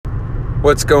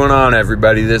What's going on,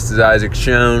 everybody? This is Isaac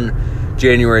Schoen,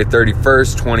 January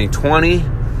 31st, 2020.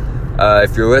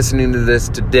 If you're listening to this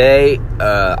today,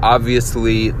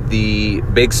 obviously the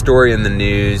big story in the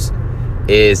news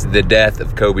is the death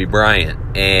of Kobe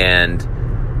Bryant. And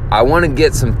I want to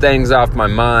get some things off my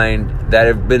mind that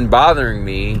have been bothering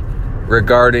me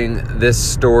regarding this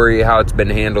story, how it's been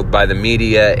handled by the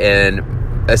media,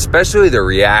 and especially the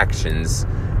reactions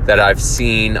that I've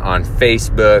seen on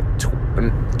Facebook,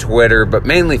 Twitter, but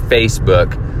mainly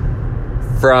Facebook,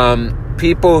 from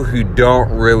people who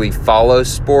don't really follow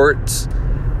sports,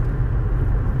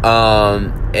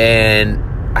 and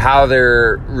how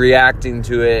they're reacting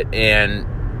to it and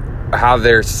how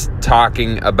they're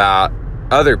talking about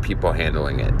other people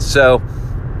handling it. So,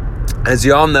 as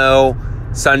y'all know,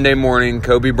 Sunday morning,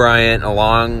 Kobe Bryant,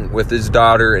 along with his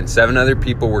daughter and 7 other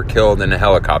people, were killed in a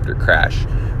helicopter crash,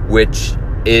 which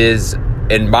is,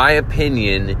 in my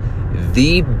opinion,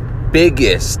 the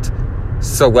biggest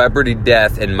celebrity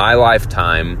death in my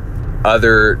lifetime.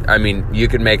 You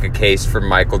could make a case for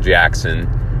Michael Jackson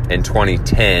in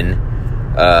 2010,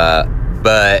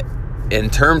 but in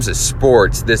terms of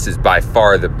sports, this is by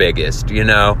far the biggest. You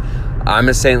know, I'm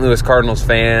a St. Louis Cardinals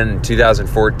fan. In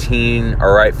 2014,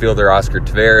 our right fielder, Oscar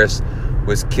Taveras,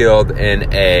 was killed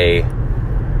in a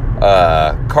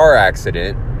car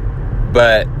accident,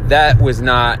 but that was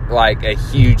not like a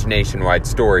huge nationwide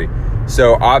story.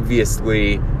 So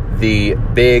obviously the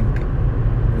big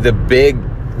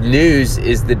news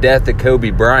is the death of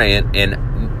Kobe Bryant,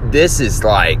 and this is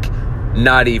like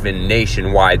not even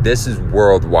nationwide. This is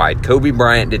worldwide. Kobe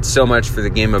Bryant did so much for the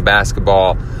game of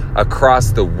basketball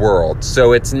across the world.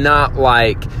 So it's not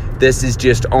like this is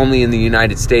just only in the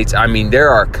United States. I mean, there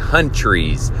are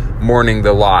countries mourning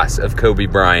the loss of Kobe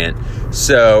Bryant.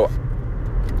 So,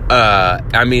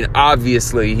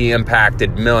 obviously he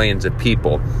impacted millions of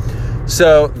people.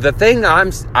 So the thing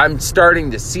I'm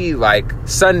starting to see, like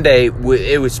Sunday,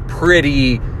 it was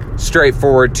pretty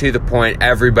straightforward, to the point.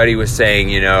 Everybody was saying,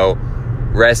 you know,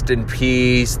 rest in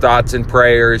peace, thoughts and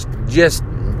prayers, just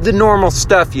the normal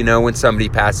stuff, you know, when somebody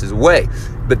passes away.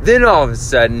 But then all of a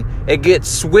sudden, it gets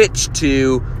switched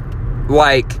to,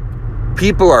 like,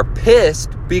 people are pissed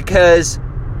because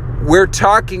we're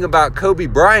talking about Kobe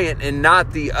Bryant and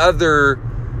not the other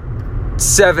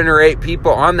 7 or 8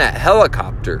 people on that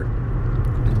helicopter.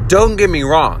 Don't get me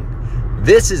wrong.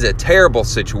 This is a terrible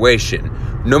situation,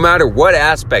 no matter what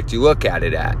aspect you look at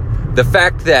it at. The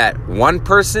fact that 1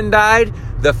 person died,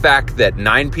 the fact that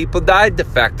 9 people died, the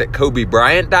fact that Kobe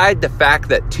Bryant died, the fact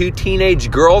that 2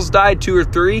 teenage girls died, 2 or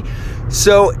 3.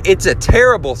 So it's a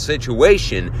terrible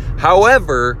situation.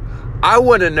 However, I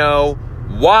want to know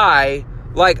why,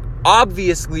 like,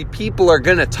 obviously people are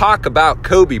going to talk about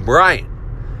Kobe Bryant.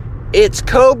 It's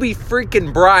Kobe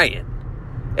freaking Bryant.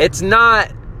 It's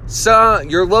not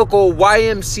your local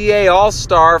YMCA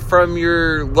all-star from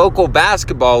your local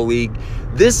basketball league.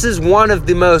 This is one of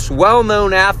the most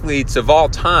well-known athletes of all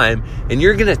time, and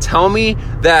you're going to tell me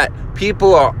that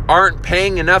people aren't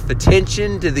paying enough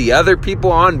attention to the other people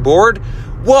on board?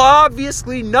 Well,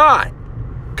 obviously not.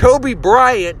 Kobe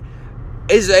Bryant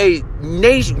is a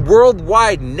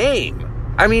worldwide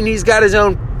name. I mean, he's got his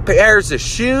own pairs of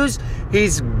shoes.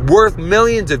 He's worth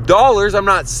millions of dollars. I'm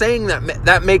not saying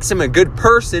that makes him a good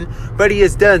person, but he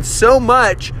has done so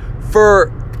much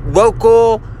for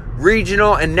local,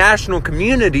 regional, and national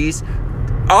communities.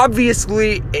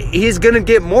 Obviously, he's going to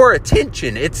get more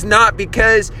attention. It's not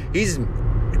because he's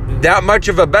that much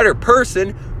of a better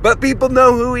person, but people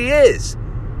know who he is.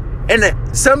 And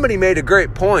somebody made a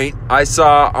great point I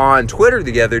saw on Twitter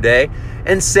the other day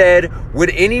and said,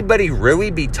 would anybody really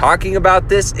be talking about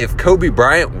this if Kobe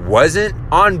Bryant wasn't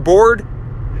on board?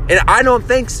 And I don't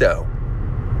think so.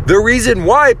 The reason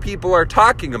why people are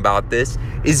talking about this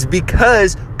is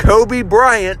because Kobe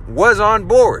Bryant was on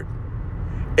board.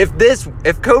 If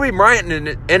Kobe Bryant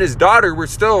and his daughter were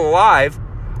still alive,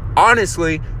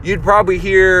 honestly, you'd probably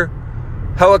hear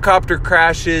helicopter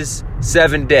crashes,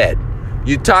 7 dead.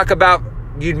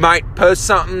 You might post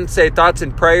something, say thoughts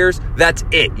and prayers. That's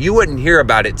it. You wouldn't hear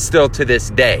about it still to this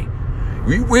day.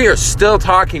 We are still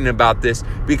talking about this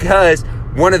because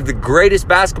one of the greatest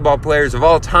basketball players of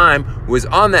all time was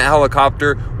on that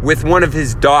helicopter with one of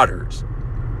his daughters.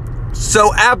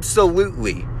 So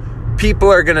absolutely,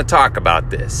 people are going to talk about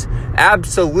this.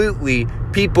 Absolutely,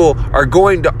 people are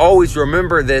going to always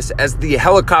remember this as the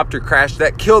helicopter crash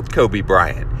that killed Kobe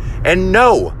Bryant. And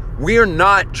no, we are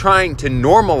not trying to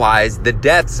normalize the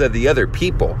deaths of the other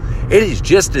people. It is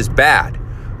just as bad.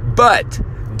 But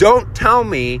don't tell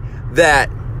me that,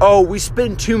 oh, we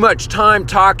spend too much time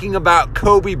talking about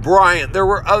Kobe Bryant. There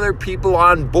were other people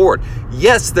on board.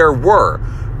 Yes, there were.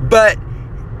 But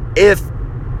if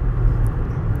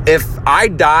I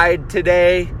died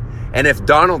today and if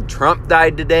Donald Trump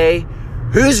died today,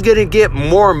 who's going to get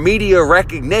more media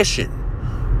recognition?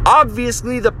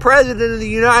 Obviously, the President of the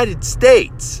United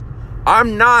States.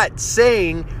 I'm not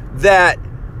saying that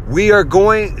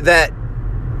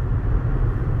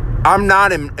I'm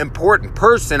not an important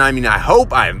person. I mean, I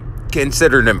hope I'm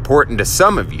considered important to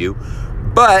some of you,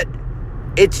 but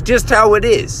it's just how it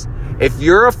is. If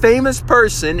you're a famous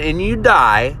person and you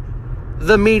die,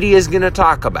 the media is going to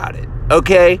talk about it.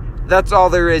 Okay? That's all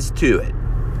there is to it.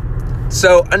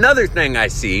 So another thing I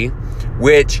see,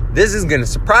 which this is going to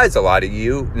surprise a lot of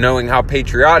you, knowing how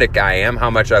patriotic I am, how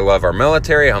much I love our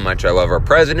military, how much I love our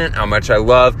president, how much I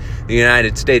love the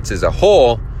United States as a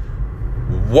whole.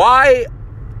 Why?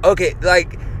 Okay,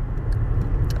 like,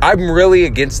 I'm really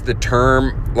against the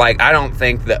term, like, I don't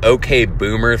think the okay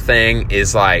boomer thing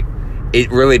is like, it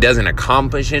really doesn't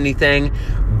accomplish anything.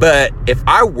 But if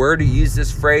I were to use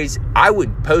this phrase, I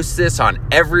would post this on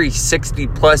every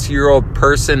 60-plus-year-old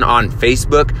person on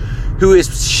Facebook who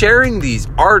is sharing these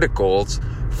articles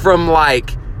from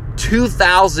like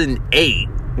 2008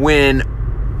 when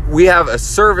we have a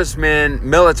serviceman,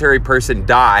 military person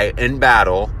die in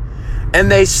battle,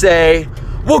 and they say,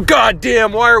 well,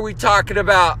 goddamn, why aren't we talking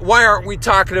about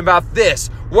this?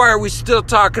 Why are we still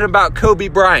talking about Kobe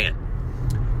Bryant?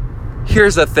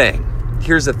 Here's the thing,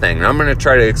 and I'm going to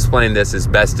try to explain this as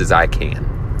best as I can.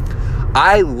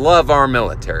 I love our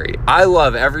military. I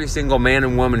love every single man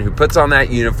and woman who puts on that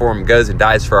uniform, goes and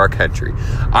dies for our country.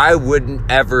 I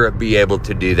wouldn't ever be able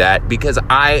to do that because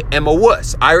I am a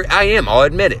wuss. I am, I'll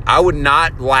admit it. I would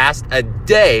not last a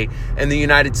day in the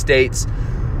United States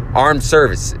Armed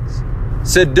Services.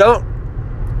 So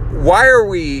why are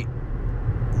we,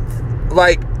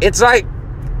 like, it's like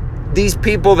these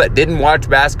people that didn't watch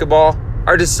basketball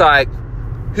are just like,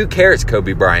 who cares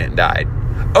Kobe Bryant died?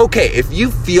 Okay, if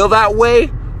you feel that way,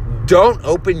 don't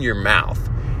open your mouth.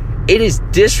 It is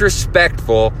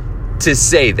disrespectful to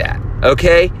say that,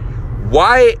 okay?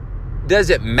 Why does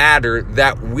it matter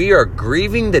that we are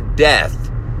grieving the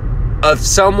death of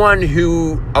someone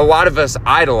who a lot of us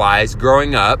idolized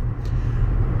growing up?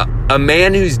 A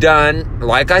man who's done,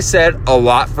 like I said, a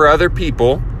lot for other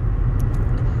people.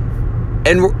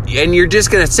 And you're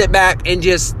just going to sit back and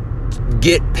just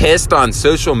get pissed on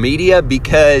social media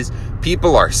because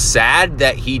people are sad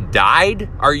that he died?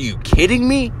 Are you kidding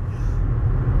me?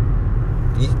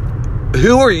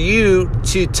 Who are you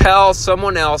to tell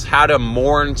someone else how to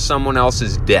mourn someone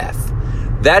else's death?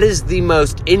 That is the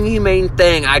most inhumane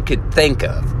thing I could think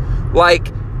of.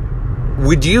 Like,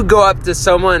 would you go up to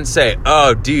someone and say,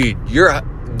 oh, dude,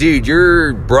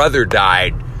 your brother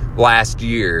died last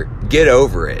year. Get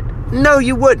over it. No,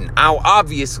 you wouldn't. Now,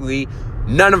 obviously,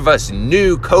 none of us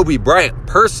knew Kobe Bryant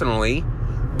personally,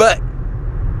 but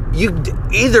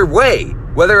either way,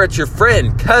 whether it's your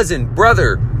friend, cousin,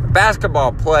 brother,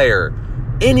 basketball player,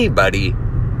 anybody,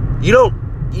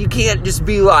 you can't just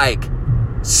be like,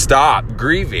 stop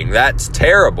grieving. That's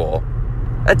terrible.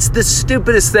 That's the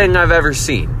stupidest thing I've ever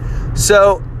seen.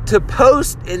 So to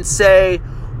post and say,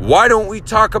 why don't we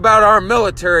talk about our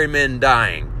military men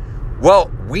dying?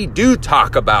 Well, we do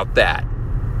talk about that.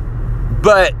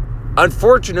 But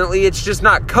unfortunately, it's just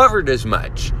not covered as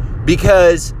much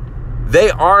because they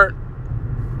aren't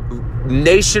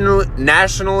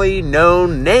nationally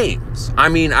known names. I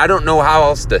mean, I don't know how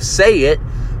else to say it,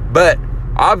 but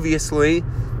obviously,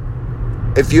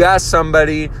 if you ask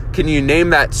somebody, can you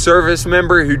name that service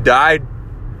member who died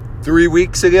 3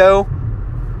 weeks ago?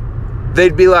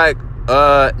 They'd be like,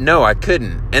 no, I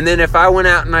couldn't. And then if I went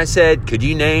out and I said, could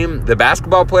you name the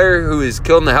basketball player who was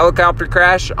killed in the helicopter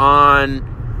crash on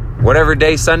whatever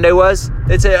day Sunday was?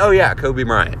 They'd say, oh yeah, Kobe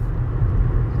Bryant.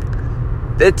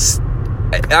 This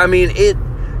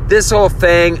whole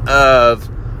thing of,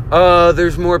 oh,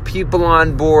 there's more people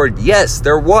on board. Yes,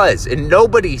 there was. And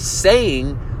nobody's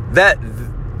saying that,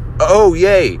 oh,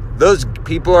 yay, those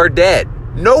people are dead.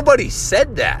 Nobody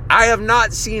said that. I have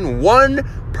not seen one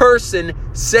person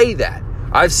say that.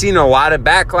 I've seen a lot of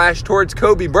backlash towards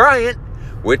Kobe Bryant,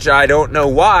 which I don't know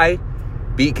why,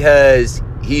 because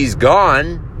he's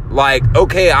gone. Like,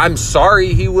 okay, I'm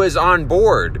sorry he was on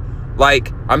board.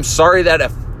 Like, I'm sorry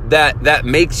that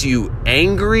makes you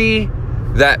angry,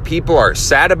 that people are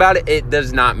sad about it. It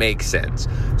does not make sense.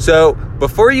 So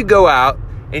before you go out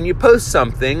and you post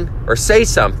something or say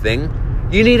something,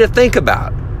 you need to think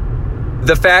about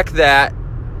the fact that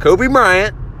Kobe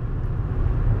Bryant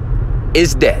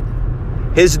is dead.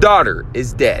 His daughter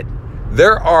is dead.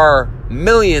 There are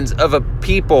millions of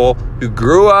people who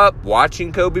grew up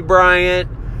watching Kobe Bryant,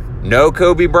 know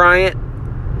Kobe Bryant,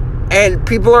 and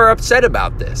people are upset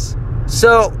about this.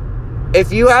 So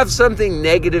if you have something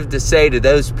negative to say to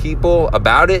those people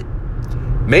about it,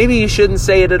 maybe you shouldn't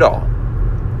say it at all.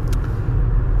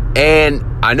 And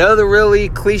I know the really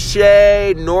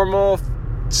cliche, normal,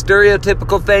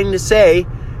 stereotypical thing to say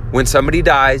when somebody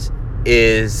dies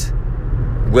is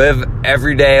live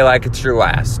every day like it's your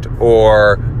last,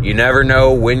 or you never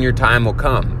know when your time will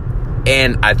come.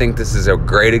 And I think this is a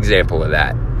great example of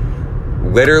that.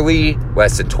 Literally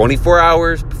less than 24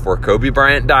 hours before Kobe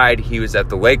Bryant died, he was at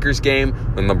the Lakers game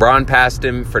when LeBron passed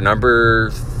him for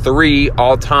number 3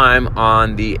 all-time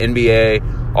on the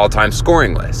NBA all-time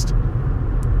scoring list.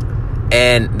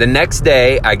 And the next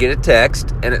day, I get a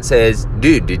text, and it says,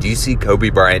 dude, did you see Kobe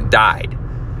Bryant died?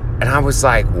 And I was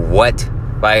like, what?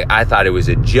 Like, I thought it was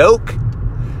a joke.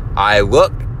 I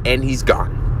look, and he's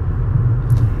gone.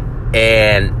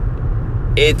 And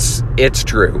it's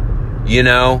true. You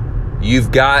know, you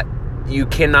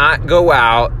cannot go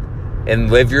out and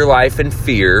live your life in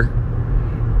fear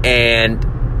and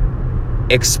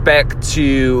expect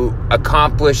to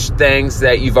accomplish things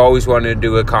that you've always wanted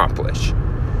to accomplish.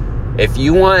 If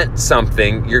you want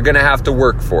something, you're going to have to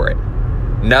work for it.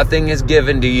 Nothing is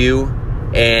given to you,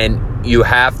 and you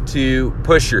have to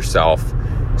push yourself.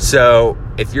 So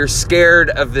if you're scared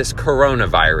of this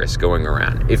coronavirus going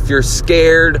around, if you're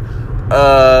scared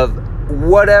of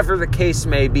whatever the case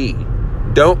may be,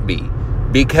 don't be,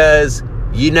 because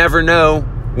you never know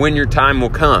when your time will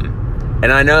come.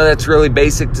 And I know that's really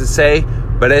basic to say,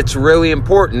 but it's really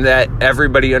important that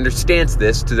everybody understands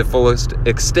this to the fullest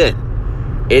extent.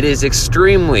 It is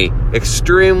extremely,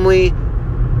 extremely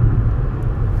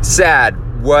sad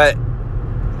what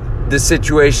the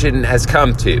situation has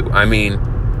come to. I mean,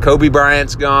 Kobe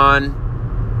Bryant's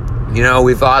gone. You know,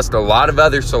 we've lost a lot of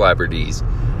other celebrities.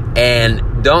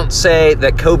 And don't say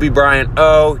that Kobe Bryant,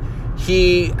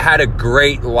 he had a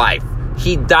great life.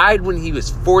 He died when he was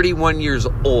 41 years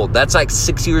old. That's like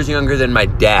 6 years younger than my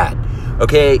dad.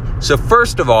 Okay, so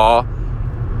first of all,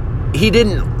 he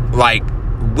didn't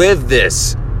live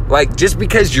this. Just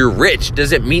because you're rich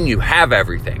doesn't mean you have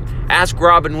everything. Ask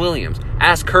Robin Williams.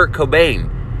 Ask Kurt Cobain.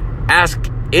 Ask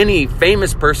any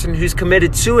famous person who's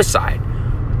committed suicide.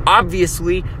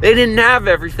 Obviously, they didn't have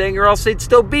everything, or else they'd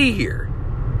still be here.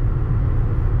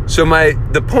 So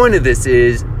the point of this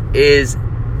is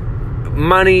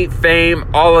money, fame,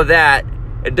 all of that,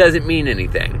 it doesn't mean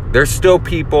anything. There's still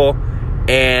people,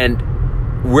 and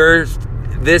we're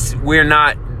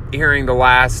not hearing the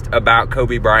last about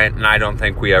Kobe Bryant, and I don't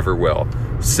think we ever will.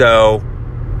 So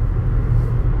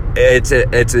it's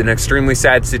an extremely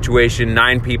sad situation.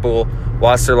 9 people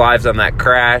lost their lives on that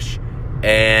crash,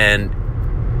 and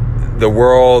the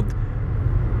world,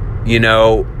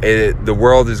 the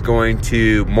world is going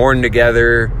to mourn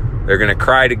together. They're going to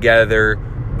cry together,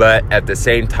 but at the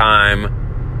same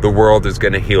time, the world is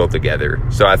going to heal together.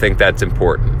 So I think that's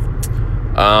important.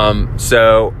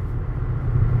 So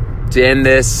to end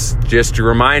this, just a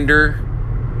reminder,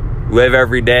 live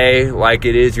every day like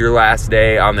it is your last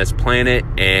day on this planet,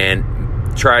 and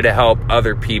try to help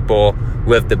other people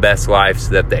live the best lives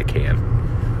that they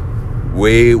can.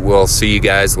 We will see you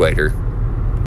guys later.